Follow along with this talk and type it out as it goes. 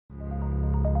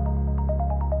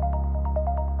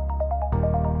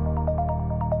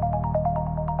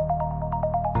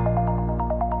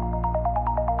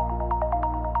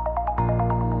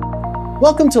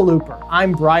Welcome to Looper.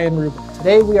 I'm Brian Rubin.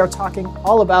 Today we are talking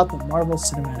all about the Marvel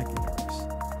Cinematic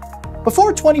Universe.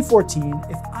 Before 2014,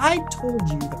 if I told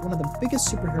you that one of the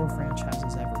biggest superhero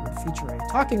franchises ever would feature a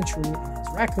talking tree and his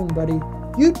raccoon buddy,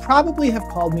 you'd probably have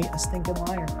called me a stinking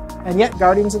liar. And yet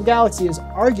Guardians of the Galaxy is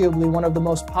arguably one of the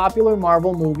most popular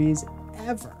Marvel movies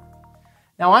ever.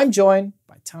 Now I'm joined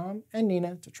by Tom and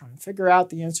Nina to try and figure out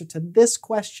the answer to this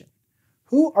question.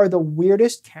 Who are the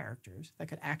weirdest characters that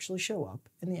could actually show up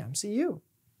in the MCU?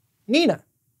 Nina,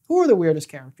 who are the weirdest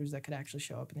characters that could actually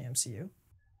show up in the MCU?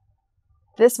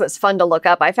 This was fun to look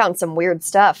up. I found some weird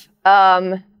stuff.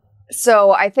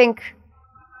 So I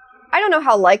don't know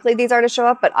how likely these are to show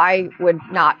up, but I would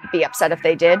not be upset if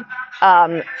they did.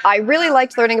 I really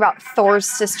liked learning about Thor's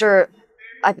sister,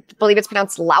 I believe it's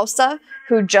pronounced Lausa,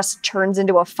 who just turns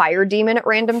into a fire demon at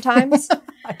random times.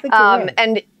 I think you're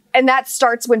right. And that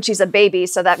starts when she's a baby,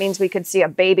 so that means we could see a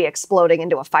baby exploding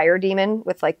into a fire demon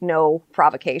with, like, no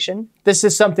provocation. This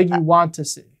is something you want to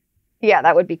see. Yeah,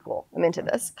 that would be cool. I'm into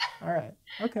this. All right.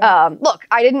 Okay. Look,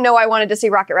 I didn't know I wanted to see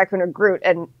Rocket Raccoon or Groot,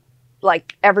 and,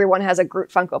 like, everyone has a Groot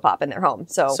Funko Pop in their home,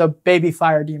 so Baby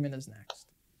Fire Demon is next.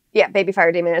 Yeah, Baby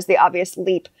Fire Demon is the obvious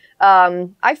leap.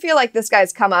 I feel like this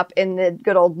guy's come up in the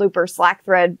good old Looper Slack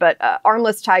thread, but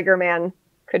Armless Tiger Man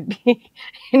could be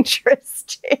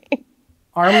interesting.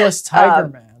 Armless Tiger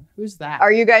Man. Who's that?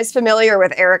 Are you guys familiar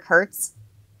with Eric Hertz?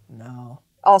 No.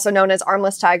 Also known as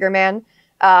Armless Tiger Man.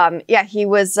 Yeah, he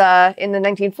was in the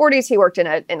 1940s. He worked in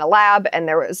a lab, and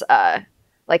there was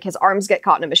like his arms get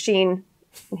caught in a machine,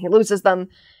 and he loses them,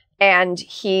 and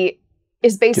he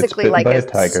is basically like by a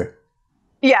tiger.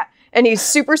 Yeah, and he's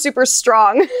super super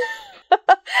strong,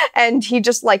 and he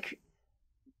just like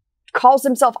calls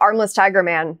himself Armless Tiger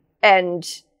Man, and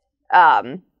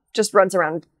just runs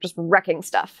around just wrecking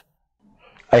stuff.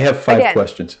 I have five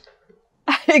questions.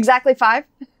 Exactly 5?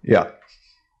 Yeah.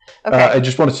 Okay. I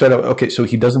just want to start out. Okay, so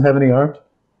he doesn't have any arms?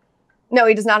 No,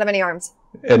 he does not have any arms.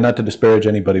 And not to disparage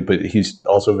anybody, but he's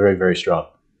also very, very strong.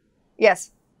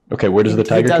 Yes. Okay, where does the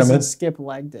tiger come in? He doesn't skip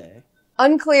leg day.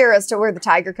 Unclear as to where the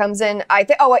tiger comes in. I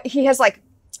think. Oh, he has like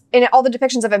in all the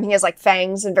depictions of him, he has like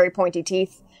fangs and very pointy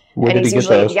teeth. Where and did he's he get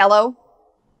usually those? Yellow.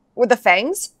 With the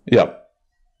fangs? Yeah.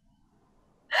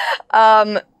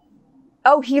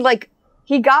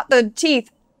 He got the teeth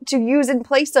to use in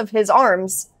place of his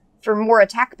arms for more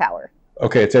attack power.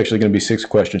 Okay, it's actually going to be 6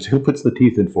 questions. Who puts the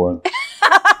teeth in for him?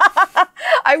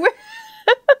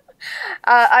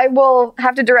 I will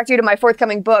have to direct you to my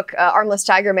forthcoming book, Armless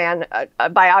Tiger Man, a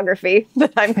biography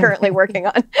that I'm currently working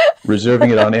on. Reserving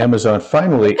it on Amazon.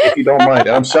 Finally, if you don't mind.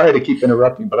 I'm sorry to keep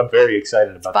interrupting, but I'm very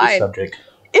excited about this subject.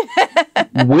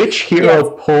 Which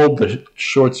hero pulled the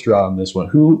short straw on this one?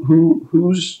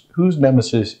 Whose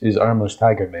nemesis is Armless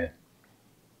Tiger Man?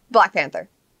 Black Panther.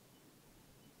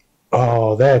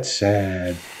 Oh, that's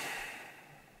sad.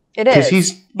 It is. Because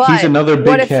he's another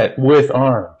big cat with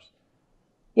arms.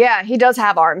 Yeah, he does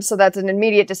have arms, so that's an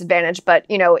immediate disadvantage. But,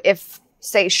 you know, if,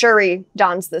 say, Shuri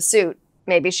dons the suit,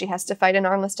 maybe she has to fight an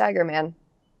Armless Tiger Man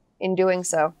in doing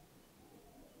so.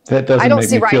 That doesn't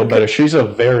make me feel better. She's a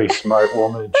very smart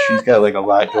woman. She's got like a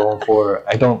lot going for her.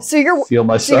 I don't feel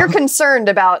myself. So you're concerned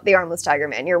about the Armless Tiger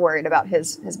Man. You're worried about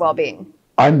his well-being.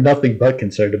 I'm nothing but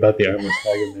concerned about the Armless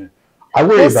Tiger Man. I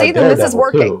worry about then this is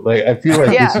working. Too. Like, I feel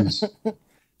like this is...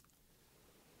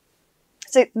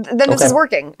 See, then this is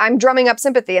working. I'm drumming up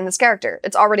sympathy in this character.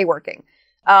 It's already working.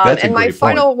 That's and a great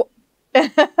point.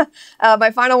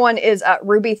 My final one is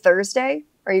Ruby Thursday.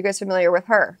 Are you guys familiar with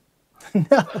her?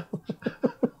 No.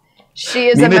 She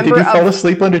is Nina, a member did you fall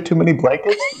asleep under too many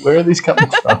blankets? Where are these coming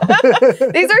from?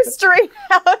 These are straight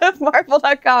out of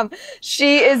Marvel.com.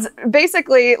 She is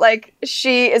basically like,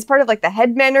 she is part of like the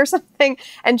Headmen or something,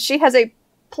 and she has a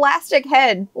plastic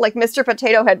head, like Mr.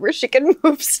 Potato Head, where she can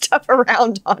move stuff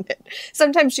around on it.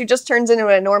 Sometimes she just turns into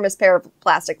an enormous pair of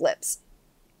plastic lips.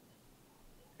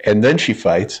 And then she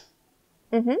fights.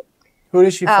 Mm-hmm. Who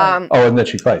does she fight? And then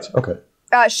she fights. Okay.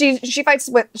 She fights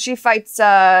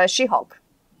She-Hulk.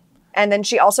 And then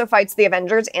she also fights the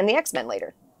Avengers and the X-Men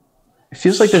later. It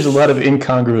feels like there's a lot of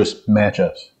incongruous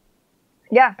matchups.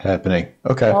 Yeah. Happening.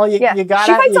 Okay. Well, you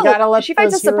gotta let she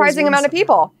fights a surprising amount of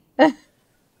people.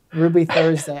 Ruby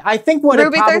Thursday. I think what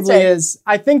it probably is,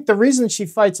 I think the reason she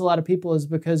fights a lot of people is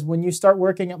because when you start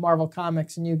working at Marvel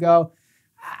Comics and you go,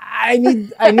 I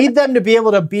need them to be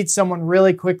able to beat someone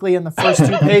really quickly in the first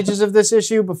 2 pages of this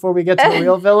issue before we get to the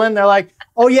real villain. They're like,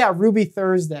 oh yeah, Ruby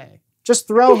Thursday. Just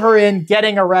throw her in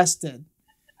getting arrested.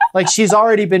 Like she's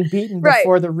already been beaten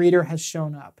before the reader has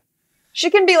shown up.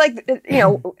 She can be like, you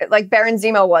know, like Baron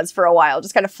Zemo was for a while,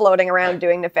 just kind of floating around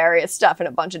doing nefarious stuff in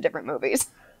a bunch of different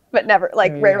movies. But never,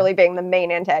 like, rarely being the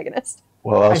main antagonist.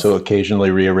 While also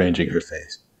occasionally rearranging her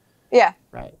face. Yeah.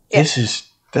 Right.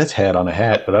 That's hat on a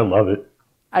hat, but I love it.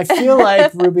 I feel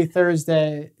like Ruby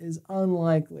Thursday is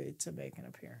unlikely to make an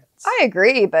appearance. I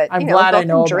agree, but I'm glad I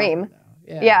know dream. about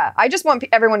her, Yeah, I just want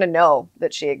everyone to know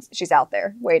that she's out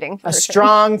there waiting for a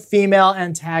strong female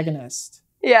antagonist.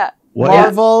 Yeah.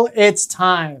 Marvel, it's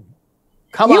time.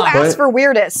 Come on. You asked for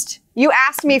weirdest. You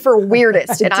asked me for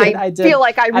weirdest, and I feel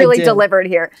like I really delivered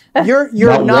here. You're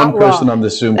not not one person on the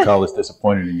Zoom call is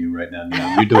disappointed in you right now.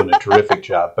 Nina. You're doing a terrific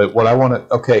job. But what I want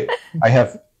to, okay, I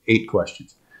have 8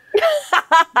 questions.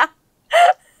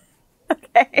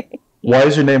 Okay. Why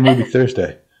is your name Ruby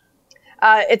Thursday?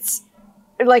 It's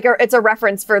like it's a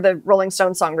reference for the Rolling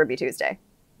Stones song Ruby Tuesday.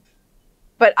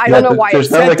 But I don't know why it's.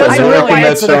 Not like a lyric in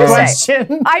that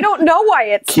song. I don't know why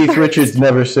it's. Keith Richards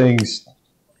never sings.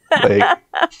 Like,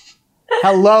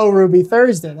 Hello, Ruby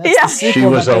Thursday. That's the sequel she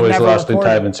was that always lost recorded.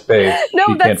 in time and space.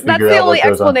 No, that's the only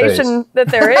explanation that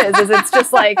there is it's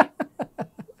just like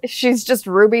she's just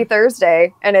Ruby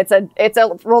Thursday, and it's a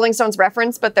Rolling Stones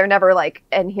reference, but they're never like,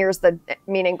 and here's the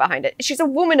meaning behind it. She's a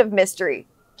woman of mystery,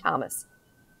 Thomas.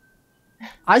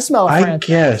 I smell a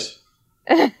franchise.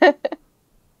 I guess.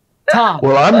 Tom.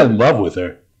 Well, I'm in love with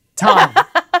her. Tom,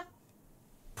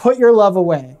 put your love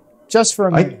away just for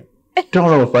a minute. I don't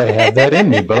know if I have that in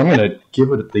me, but I'm going to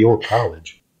give it the old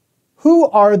college. Who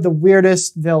are the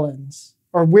weirdest villains,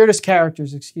 or weirdest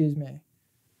characters, excuse me,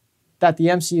 that the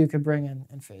MCU could bring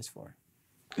in Phase 4?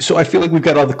 So I feel like we've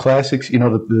got all the classics, you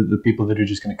know, the people that are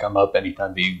just going to come up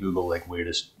anytime that you Google like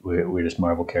weirdest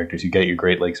Marvel characters. You got your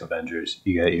Great Lakes Avengers,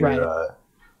 you got your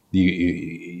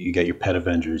you got your Pet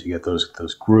Avengers, you got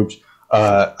those groups.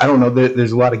 I don't know.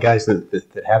 There's a lot of guys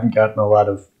that haven't gotten a lot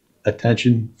of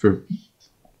attention for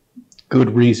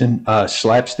good reason.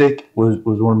 Slapstick was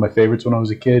one of my favorites when I was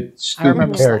a kid.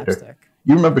 Stupid character. Slapstick.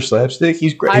 You remember Slapstick?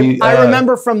 He's great. I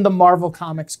remember from the Marvel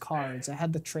Comics cards. I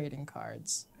had the trading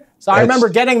cards. So I remember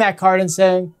getting that card and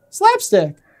saying,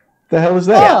 Slapstick. The hell is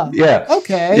that? Yeah.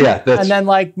 Okay. Yeah. And then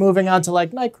like moving on to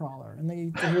like Nightcrawler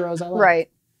and the heroes I like. Right.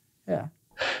 Yeah.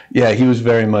 Yeah, he was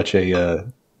very much a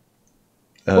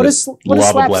what does lava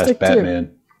blast Slapstick Batman.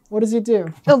 Do? What does he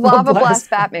do? The lava blast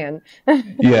Batman.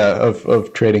 Yeah,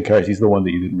 of trading cards. He's the one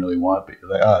that you didn't really want, but you're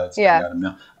like, I got him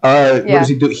now. What does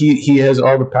he do? He has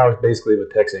all the powers basically of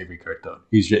a Tex Avery cartoon.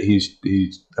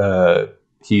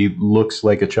 He looks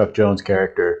like a Chuck Jones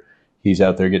character. He's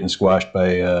out there getting squashed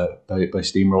by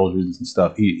steamrollers and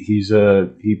stuff.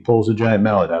 He pulls a giant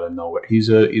mallet out of nowhere. He's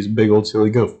a big old silly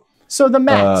goof. So The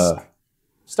Mask,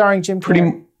 starring Jim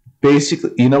Carrey. Basically,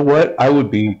 you know what? I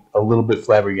would be a little bit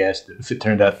flabbergasted if it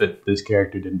turned out that this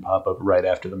character didn't pop up right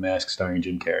after The Mask starring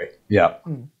Jim Carrey. Yeah.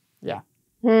 Yeah.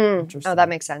 Oh, that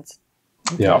makes sense.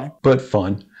 Okay. Yeah, but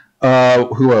fun.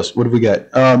 Who else? What have we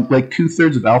got? Like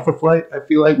 2/3 of Alpha Flight, I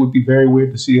feel like would be very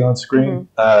weird to see on screen.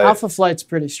 Alpha Flight's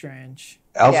pretty strange.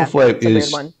 Alpha Flight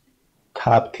is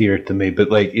top tier to me, but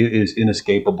like it is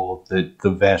inescapable that the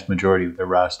vast majority of the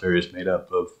roster is made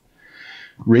up of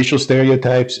racial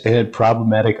stereotypes and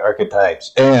problematic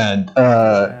archetypes. And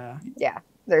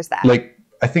there's that. Like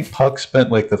I think Puck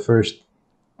spent like the first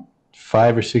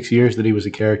 5 or 6 years that he was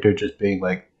a character just being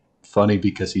like funny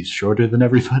because he's shorter than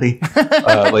everybody.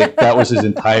 Like that was his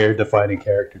entire defining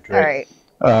character trait. All right.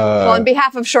 Well, on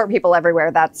behalf of short people everywhere,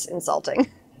 that's insulting.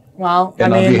 Well,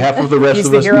 and on behalf of the rest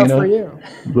of us, hero Nina, for you.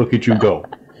 Look at you go.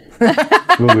 Look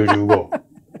at you go.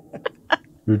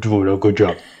 You're doing a good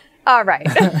job. All right.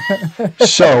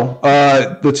 So,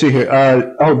 let's see here.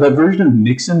 That version of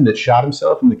Nixon that shot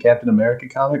himself in the Captain America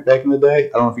comic back in the day. I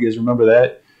don't know if you guys remember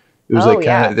that. It was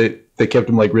kind of they kept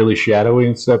him like really shadowy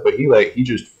and stuff, but he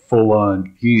just full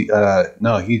on. He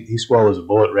swallows a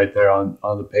bullet right there on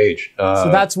the page.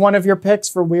 So that's one of your picks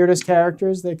for weirdest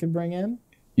characters they could bring in?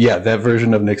 Yeah, that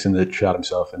version of Nixon that shot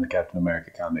himself in the Captain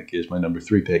America comic is my number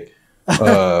 3 pick.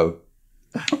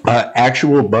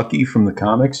 Actual Bucky from the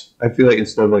comics, I feel like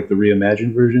instead of like the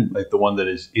reimagined version, like the one that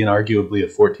is inarguably a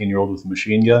 14-year-old with a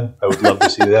machine gun, I would love to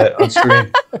see that on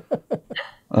screen.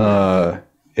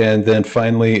 And then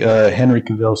finally, Henry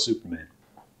Cavill Superman.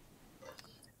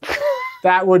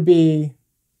 That would be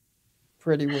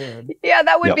pretty weird. Yeah,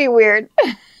 that would be weird.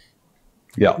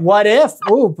 Yeah. What if?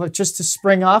 But just to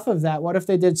spring off of that, what if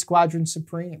they did Squadron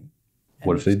Supreme?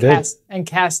 What if they did?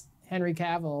 Cast Henry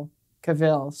Cavill,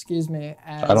 excuse me.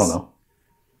 As, I don't know.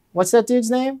 What's that dude's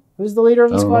name? Who's the leader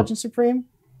of the Squadron Supreme?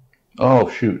 Oh,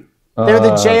 shoot. They're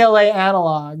the JLA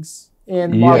analogs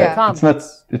in Marvel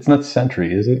Comics. It's not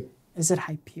Sentry, is it? Is it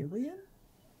Hyperion?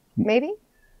 Maybe.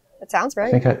 That sounds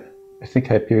right. I think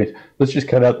Hyperion. Let's just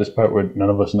cut out this part where none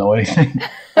of us know anything.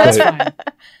 That's fine.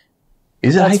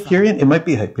 Is it Hyperion? Fine. It might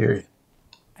be Hyperion.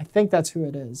 I think that's who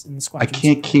it is in the Squadron. I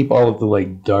can't keep all of the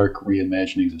like dark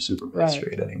reimaginings of Superman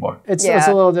straight anymore. It's a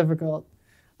little difficult.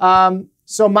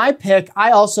 So my pick,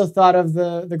 I also thought of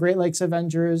the Great Lakes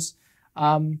Avengers.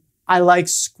 I like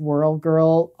Squirrel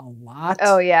Girl a lot.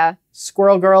 Oh, yeah.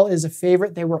 Squirrel Girl is a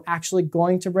favorite. They were actually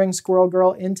going to bring Squirrel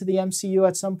Girl into the MCU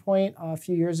at some point. A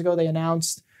few years ago, they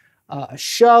announced a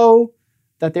show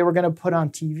that they were going to put on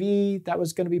TV that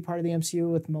was going to be part of the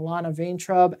MCU with Milana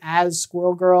Vaintrub as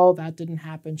Squirrel Girl. That didn't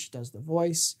happen. She does the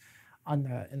voice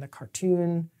in the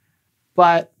cartoon.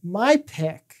 But my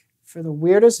pick for the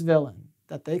weirdest villain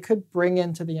that they could bring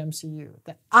into the MCU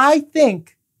that I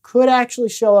think could actually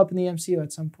show up in the MCU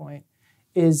at some point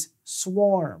is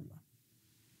Swarm.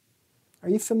 Are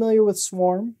you familiar with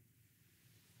Swarm?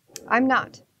 I'm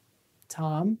not.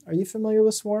 Tom, are you familiar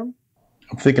with Swarm?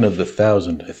 I'm thinking of the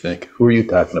 1,000, I think. Who are you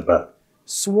talking about?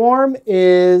 Swarm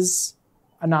is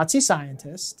a Nazi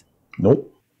scientist.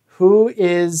 Nope. Who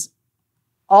is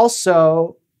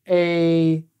also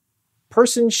a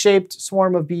person-shaped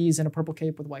swarm of bees in a purple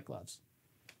cape with white gloves.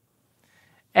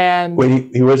 And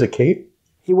wait, he wears a cape?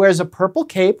 He wears a purple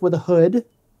cape with a hood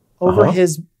over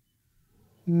his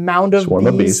mound of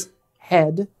bees'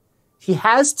 head. He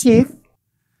has teeth.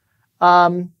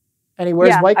 And he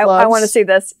wears white gloves. I want to see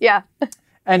this. Yeah.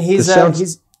 And he's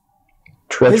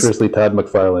treacherously Todd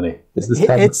McFarlane. Is this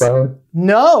Todd McFarlane?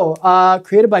 No,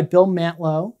 created by Bill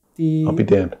Mantlo, I'll be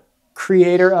damned.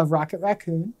 Creator of Rocket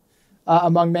Raccoon,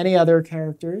 among many other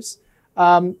characters.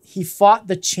 He fought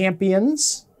the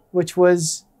Champions, which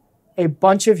was a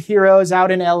bunch of heroes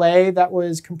out in LA that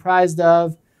was comprised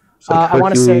of, I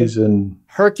want to say,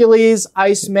 Hercules,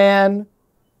 Iceman,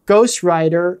 Ghost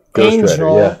Rider,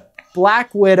 Angel,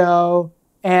 Black Widow,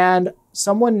 and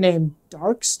someone named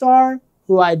Darkstar,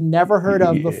 who I'd never heard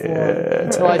of before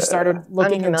until I started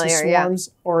looking into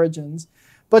Swarm's origins.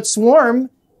 But Swarm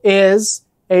is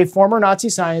a former Nazi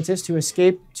scientist who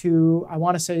escaped to, I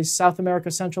want to say, South America,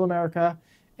 Central America,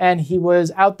 and he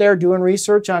was out there doing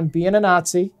research on being a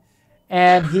Nazi,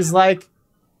 and he's like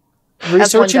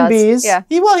researching bees. Yeah.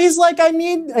 He's like, I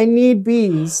need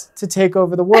bees to take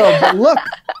over the world, but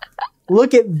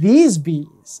look at these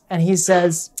bees. And he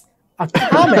says, a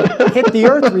comet hit the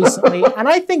Earth recently, and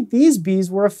I think these bees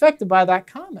were affected by that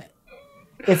comet.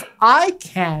 If I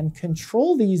can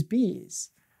control these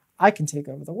bees, I can take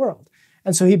over the world.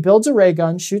 And so he builds a ray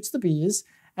gun, shoots the bees,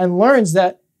 and learns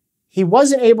that he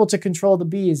wasn't able to control the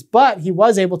bees, but he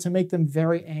was able to make them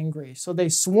very angry. So they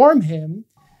swarm him.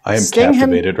 I am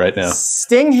captivated right now.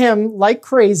 Sting him like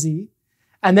crazy,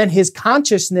 and then his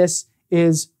consciousness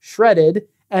is shredded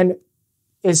and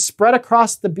is spread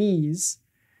across the bees,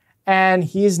 and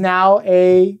he's now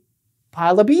a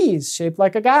pile of bees shaped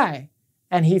like a guy.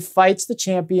 And he fights the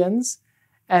Champions,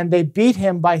 and they beat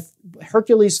him by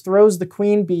Hercules throws the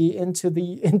queen bee into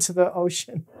the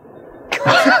ocean.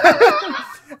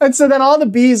 And so then all the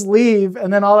bees leave,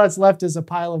 and then all that's left is a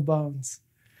pile of bones.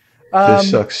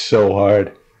 This sucks so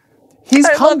hard. He's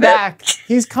come back.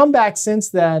 He's come back since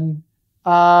then.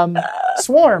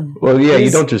 Swarm. Well, yeah, you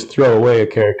don't just throw away a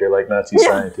character like Nazi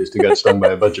scientist who got stung by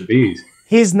a bunch of bees.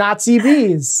 He's Nazi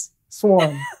bees. Swarm.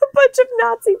 A bunch of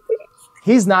Nazi bees.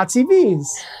 He's Nazi bees.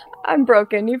 I'm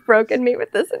broken. You've broken me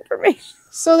with this information.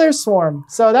 So there's Swarm.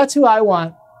 So that's who I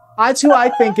want. That's who I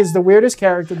think is the weirdest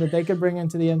character that they could bring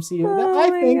into the MCU that I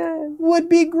think would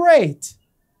be great.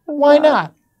 Why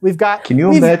not? We've got. Can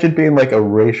you imagine being like a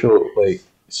racial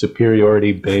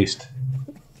superiority based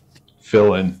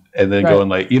villain and then going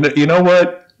like, you know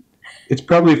what? It's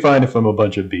probably fine if I'm a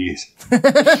bunch of bees.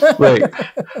 Like,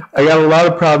 I got a lot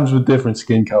of problems with different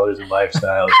skin colors and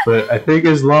lifestyles, but I think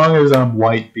as long as I'm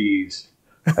white bees,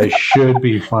 I should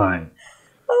be fine.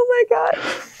 Oh my god.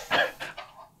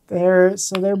 They're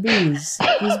bees.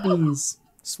 These bees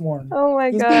swarm. Oh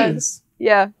my god. Bees.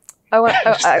 Yeah. I want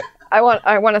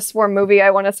a Swarm movie.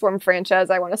 I want a Swarm franchise.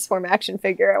 I want a Swarm action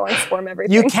figure. I want to Swarm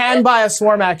everything. You can buy a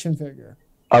Swarm action figure.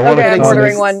 I'm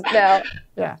ordering one now.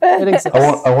 Yeah, it exists.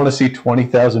 I want to see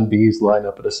 20,000 bees line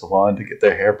up at a salon to get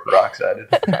their hair peroxided.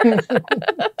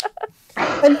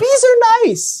 And bees are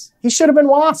nice. He should have been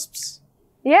wasps.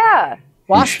 Yeah.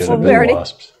 Wasps are been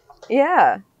wasps.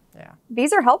 Yeah. Yeah.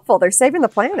 Bees are helpful. They're saving the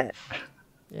planet.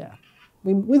 Yeah.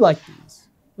 We like bees.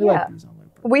 We like bees on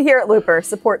Looper. We here at Looper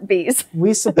support bees.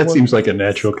 We support That seems like a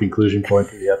natural conclusion point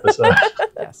to the episode.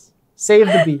 Yes. Save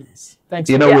the bees. Thanks.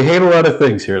 We hate a lot of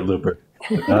things here at Looper,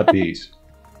 but not bees.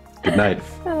 Good night.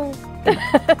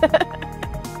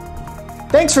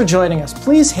 Thanks for joining us.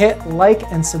 Please hit like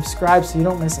and subscribe so you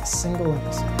don't miss a single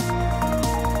episode.